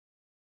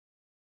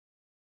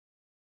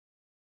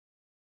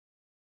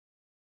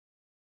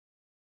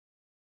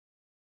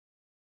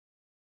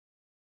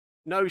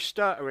No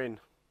stuttering.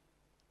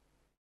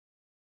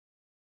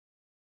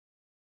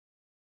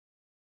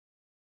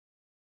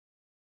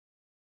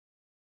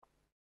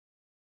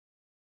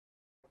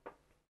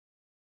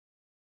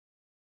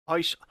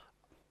 I,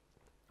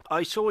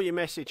 I saw your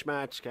message,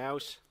 Mad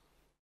Scouse.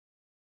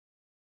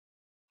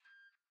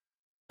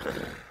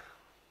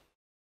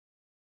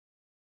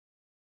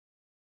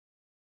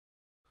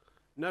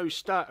 No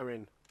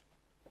stuttering.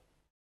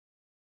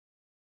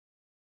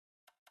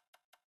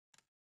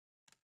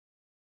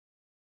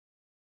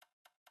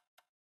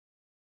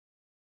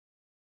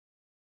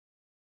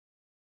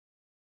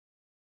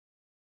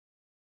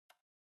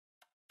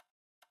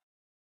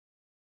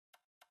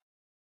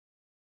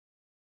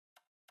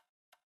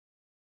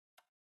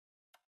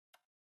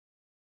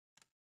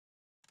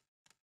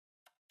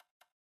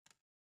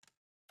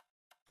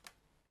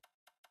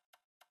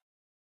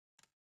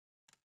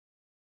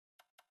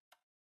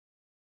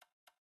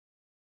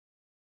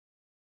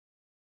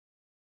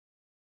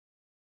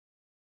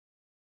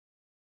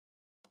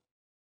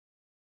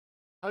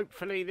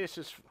 Hopefully this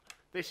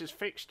has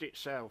fixed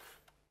itself.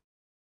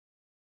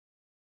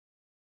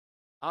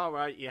 All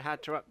right, you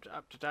had to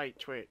up to date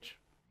Twitch.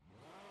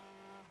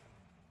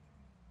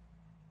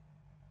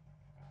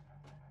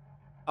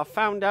 I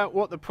found out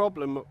what the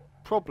problem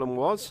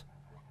was.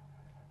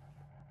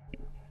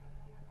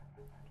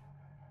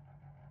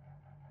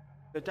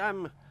 The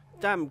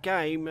damn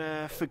game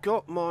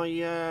forgot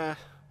my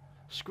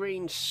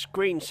screen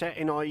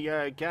setting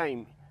I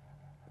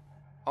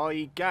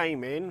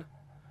game in,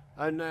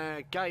 and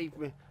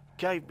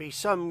gave me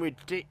some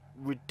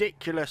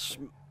ridiculous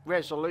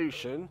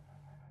resolution.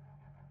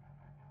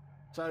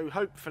 So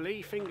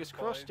hopefully, fingers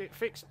crossed, it's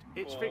fixed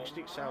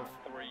itself.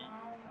 3,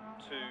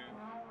 2,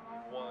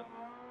 1,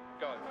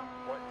 go.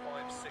 Right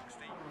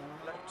 560,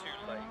 left 2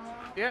 late.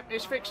 Yep,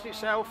 it's fixed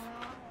itself.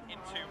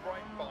 Into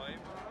right 5,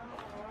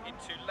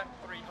 into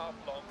left 3 half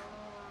long.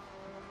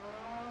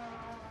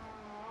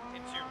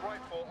 Into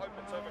right 4,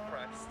 opens over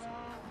crest,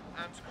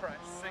 and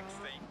crest 60,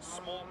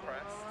 small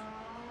crest.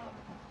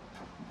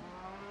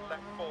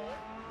 Left 4,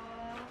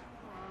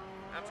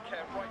 and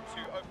care right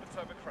 2, opens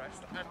over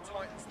crest, and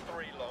tightens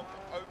 3 long,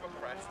 over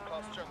crest,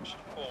 past junction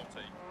 40.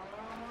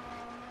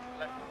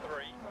 Left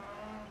 3,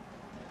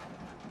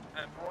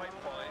 and right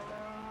 5,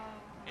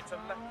 into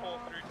left 4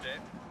 through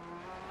dip,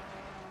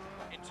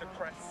 into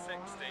crest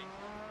 60,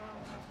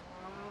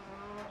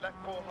 left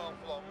 4 half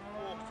long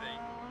 40,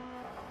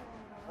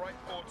 right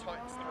 4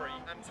 tightens 3,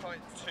 and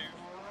tightens 2,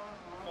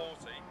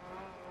 40,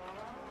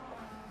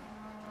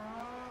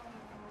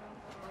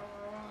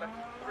 left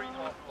 3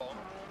 half long,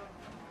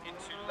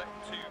 into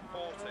left 2,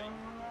 40,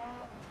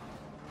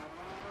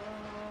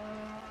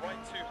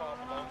 right 2 half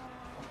long,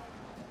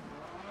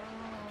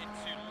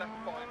 into left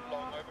 5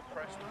 long over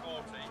crest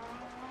 40,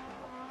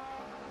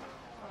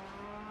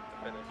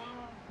 to finish.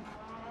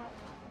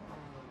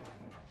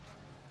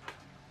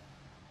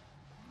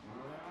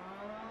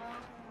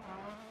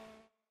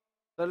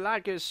 The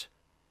laggers,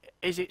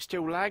 is it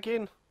still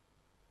lagging?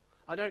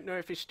 I don't know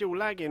if it's still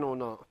lagging or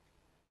not.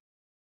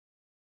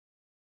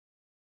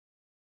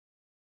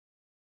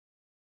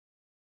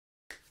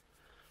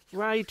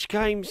 Rage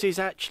Games is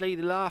actually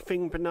the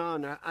Laughing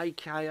Banana,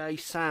 aka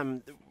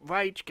Sam.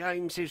 Rage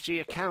Games is the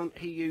account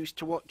he used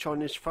to watch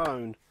on his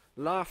phone.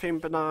 Laughing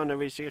Banana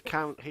is the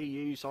account he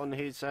used on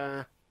his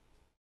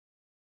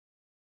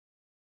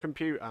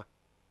computer.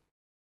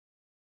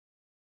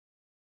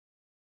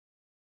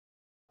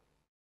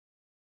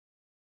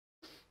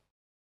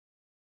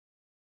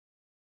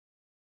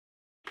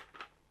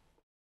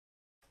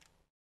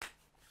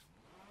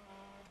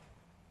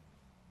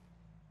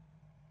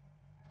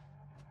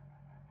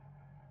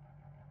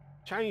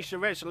 Changed the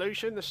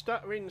resolution, the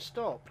stuttering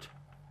stopped.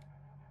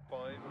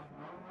 5,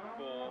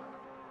 4,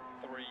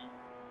 3,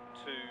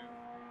 2,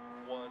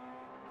 1,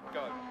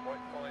 go. Right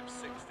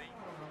 560,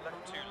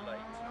 left 2 late.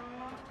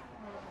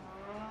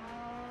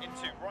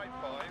 Into right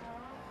 5,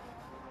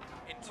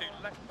 into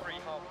left 3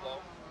 half long,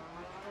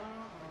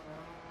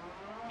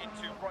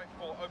 into right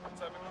 4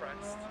 opens over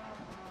crest,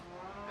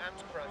 and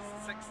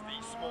crest 60,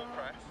 small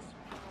crest,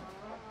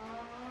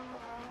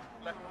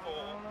 left 4,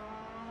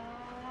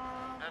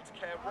 and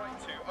care right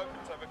 2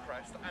 opens over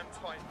crest and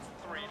tightens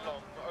 3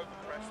 long over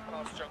crest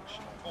past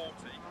junction 40,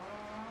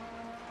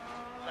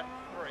 left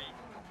 3,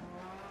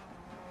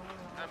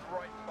 and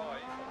right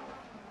 5,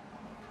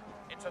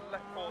 into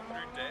left 4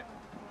 through dip,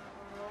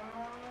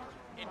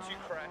 into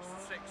crest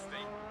 60,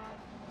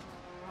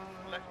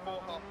 left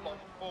 4 half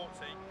long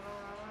 40,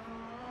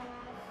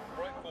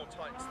 right 4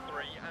 tightens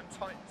 3 and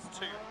tightens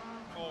 2,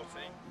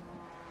 40,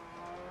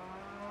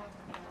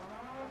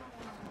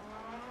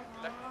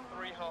 left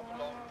 3 half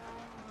long,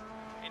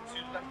 into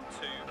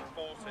left 2,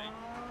 40,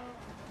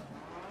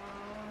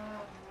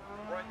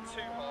 right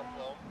 2 half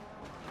long,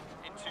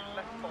 into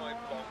left 5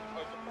 long,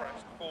 over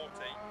crest 40,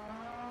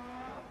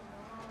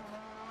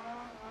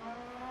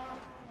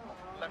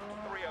 left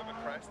 3 over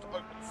crest,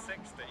 open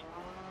 60,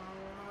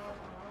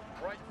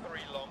 right 3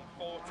 long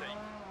 40,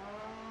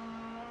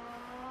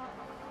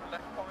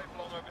 left 5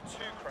 long over 2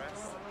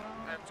 crests,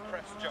 and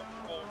crest jump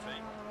 40,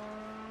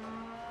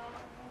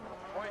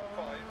 right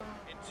 5,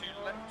 into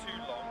left 2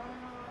 long,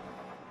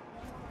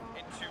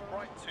 into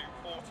right 2,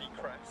 40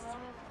 crest,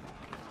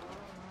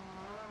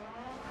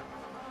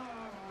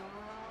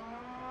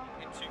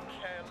 into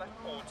care left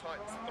 4,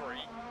 tightens 3,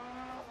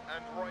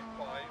 and right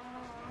 5,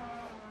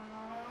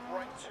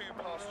 right 2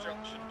 past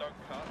junction, don't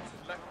cut,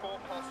 left 4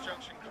 past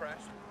junction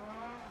crest,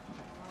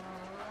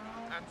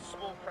 and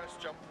small crest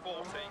jump 40,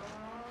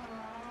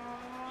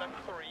 left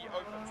 3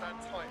 opens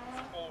and tightens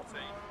 40,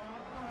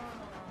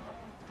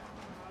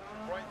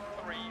 right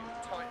 3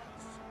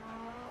 tightens,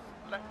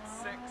 left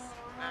 6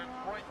 and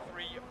right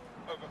 3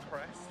 over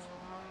crest,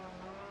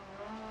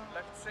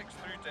 left 6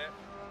 through dip,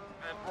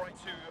 and right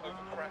 2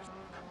 over crest,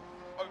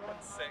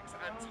 opens 6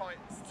 and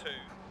tightens 2,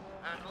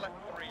 and left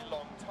 3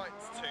 long,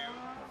 tightens 2,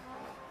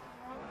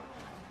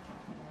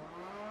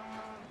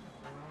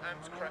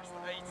 and crest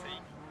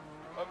 80,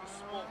 over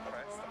small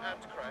crest,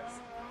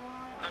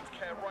 and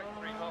care right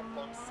 3 half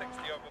long, 60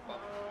 over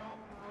bump,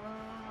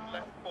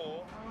 left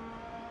 4,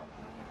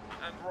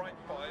 and right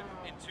 5,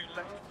 into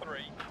left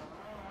 3,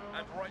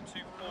 and right 2,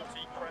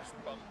 40 crest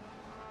bump,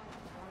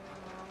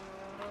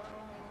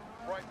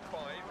 right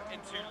 5,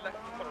 into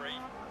left 3,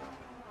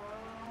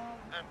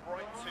 and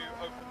right 2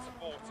 opens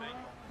 40,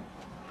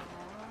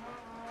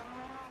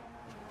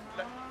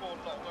 left 4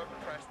 long over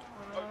crest,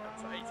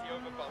 opens 80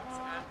 over bumps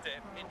and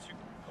dip, into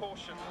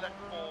caution left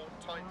 4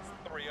 tightens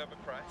 3 over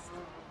crest,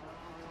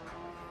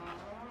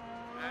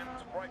 and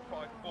right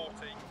 5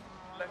 40,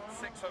 left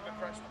 6 over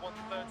crest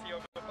 130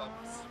 over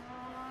bumps,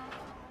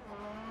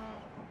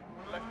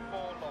 left 4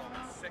 long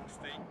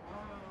 60,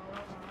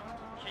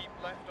 keep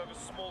left over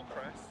small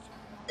crest,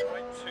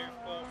 right 2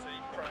 40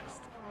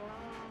 crest,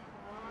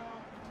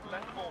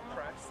 left 4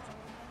 crest,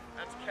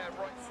 and care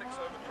right 6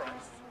 over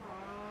crest,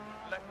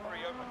 left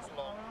 3 opens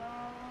long,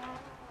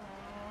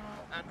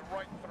 and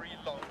right 3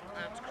 long,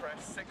 and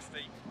crest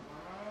 60,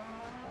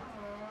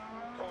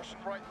 caution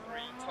right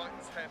 3,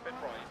 tightens hairpin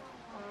right,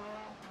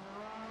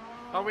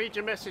 I'll read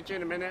your message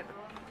in a minute.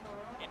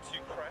 into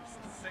crest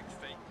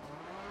 60,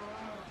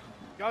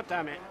 God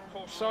damn it.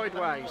 caution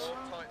Sideways.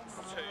 left 4, tightens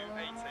 2,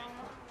 80,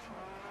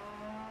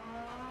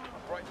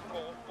 right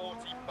 4,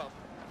 40 bump,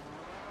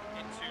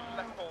 into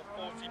left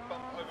 4, 40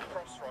 bump over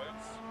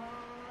crossroads,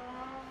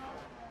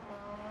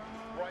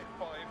 right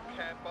 5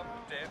 care bump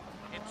dip,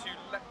 into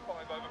left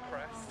 5 over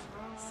crest,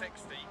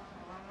 60,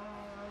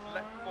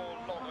 left 4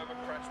 long over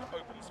crest,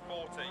 opens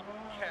 40,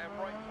 care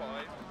right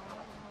 5,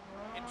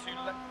 into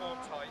left 4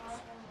 tight,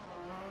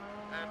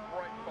 and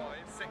right 5,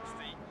 60,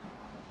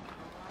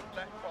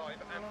 left 5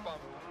 and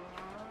bump,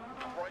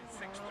 right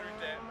 6 through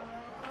dip,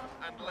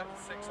 and left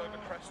 6 over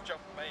crest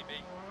jump maybe,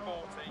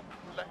 40,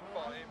 left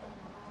 5,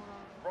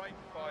 right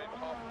 5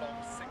 half long,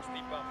 60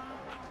 bump,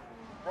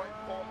 right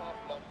 4 half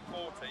long,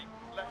 40,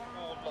 left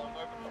 4 long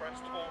over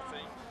crest,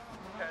 40,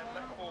 care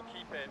left 4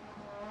 keep in,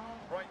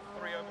 right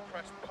 3 over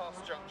crest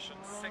past junction,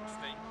 60,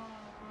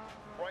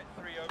 right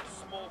 3 over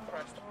small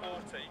crest,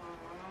 40,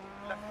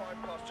 left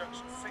 5 past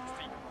junction,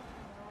 60,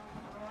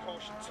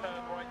 caution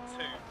turn right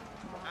 2,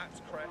 at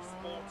crest,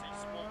 40,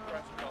 small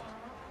crest bump,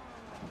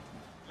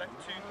 left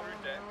 2 through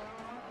dip,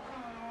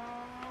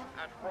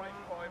 and right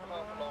 5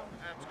 half long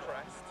and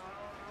crest,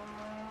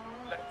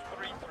 left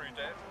 3 through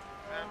dip,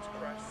 and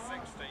crest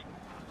 60,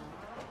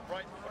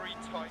 right 3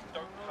 tight,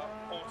 don't cut,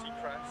 40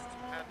 crest,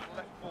 and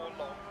left 4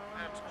 long,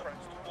 and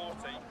crest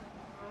 40,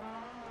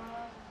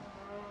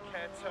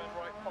 care turn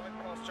right 5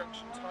 past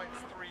junction,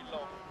 tightens 3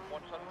 long,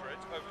 100,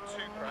 over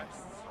 2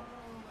 crests,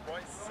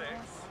 right 6,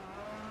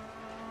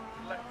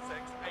 left 6,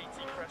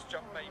 80, crest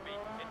jump maybe,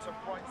 into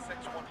right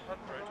 6,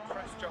 100,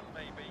 crest jump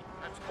maybe,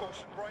 and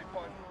caution right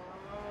 5,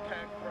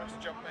 care crest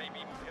jump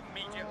maybe,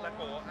 immediate left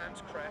 4 and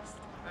crest,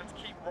 and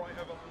keep right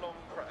over long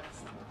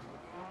crest,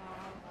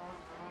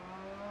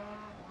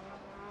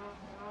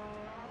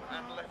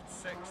 and left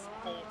 6,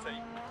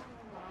 40,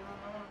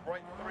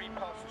 right 3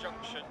 past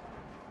junction,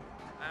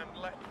 and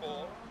left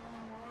 4,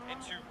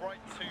 into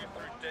right 2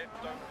 through dip,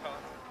 don't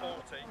cut,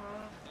 40,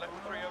 left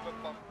 3 over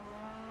bump,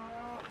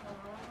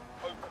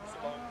 opens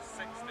long,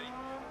 60,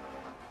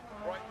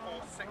 right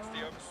 4,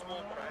 60 over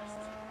small crest,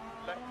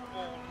 left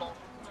 4 long,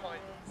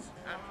 tightens,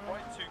 and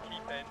right 2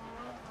 keep in,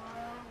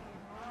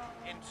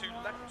 into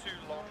left 2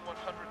 long, 100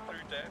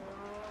 through dip,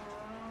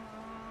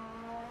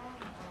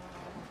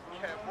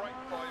 care right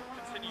 5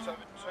 continues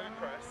over 2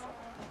 crest,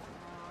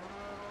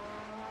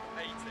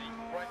 80,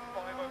 right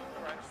 5 over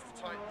crest,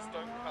 tightens,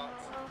 don't cut,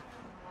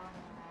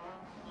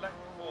 left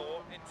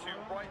 4 into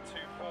right 2,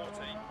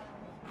 40,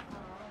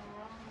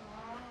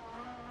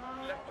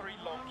 left 3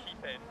 long,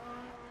 keep in,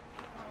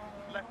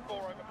 left 4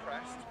 over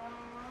crest,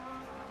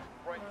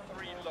 right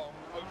 3 long,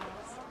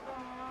 opens,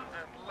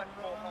 and left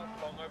 4 half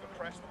long over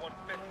crest,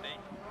 150,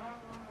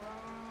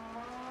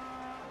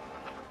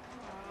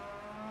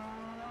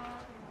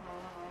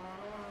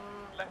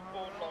 left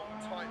 4 long,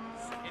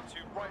 tightens,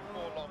 into right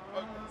 4 long,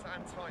 opens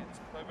and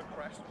tightens over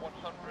crest,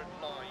 100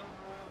 line,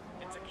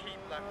 into keep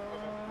left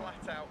over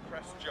flat out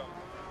crest jump,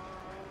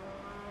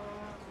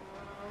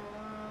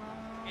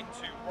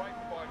 into right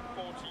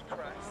 5, 40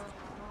 crest,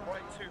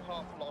 Right 2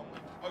 half long,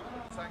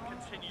 opens and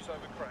continues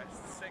over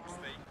crest, 60.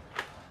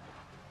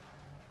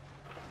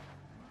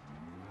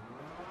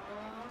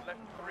 Left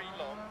 3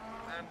 long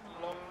and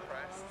long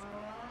crest,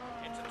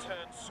 into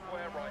turn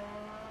square right.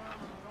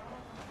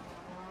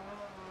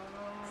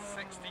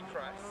 60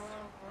 crest.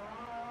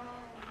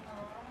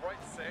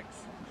 Right 6,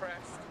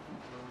 crest.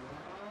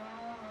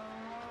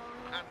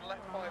 And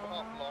left 5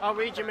 half long. I'll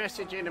read your crest.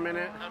 message in a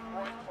minute. And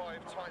right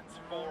 5 tightens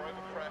 4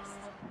 over crest.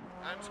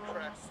 And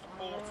crest,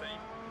 40.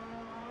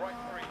 Right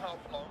 3 half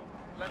long.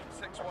 Left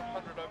 6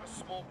 100 over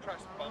small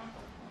crest bump.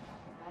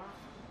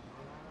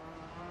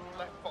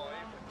 Left 5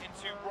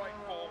 into right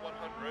 4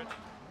 100.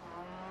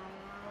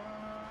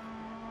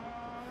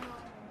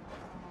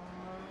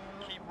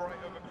 Keep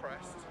right over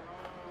crest.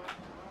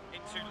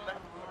 Into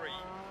left 3.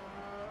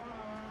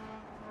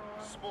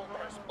 Small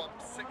crest bump,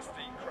 60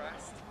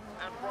 crest.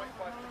 And right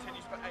 5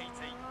 continues for 80,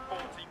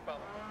 40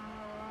 bump.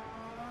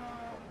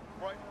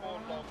 Right 4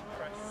 long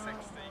crest,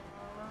 60.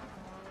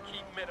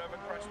 Keep mid over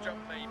crest, jump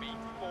maybe,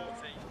 40.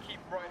 Keep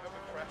right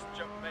over crest,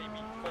 jump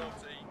maybe, 40.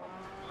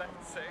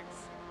 Left 6.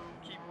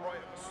 Keep right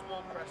over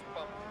small crest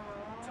bump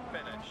to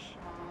finish.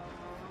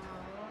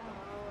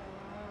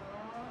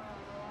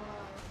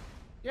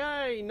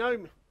 Yay,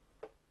 no.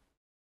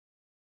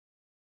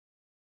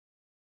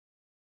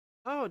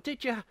 Oh,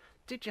 did you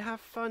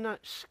have fun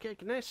at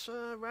Skegness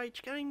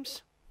Rage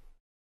Games?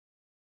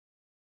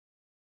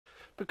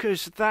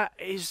 Because that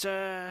is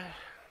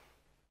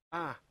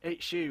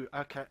it's you.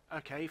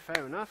 Okay,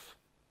 fair enough.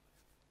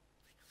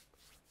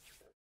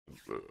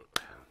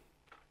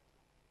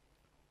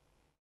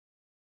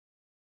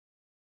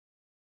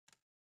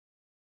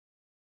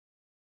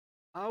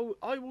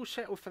 I will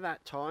settle for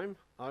that time.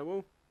 I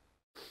will.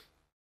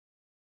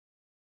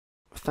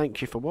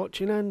 Thank you for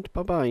watching and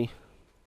bye bye.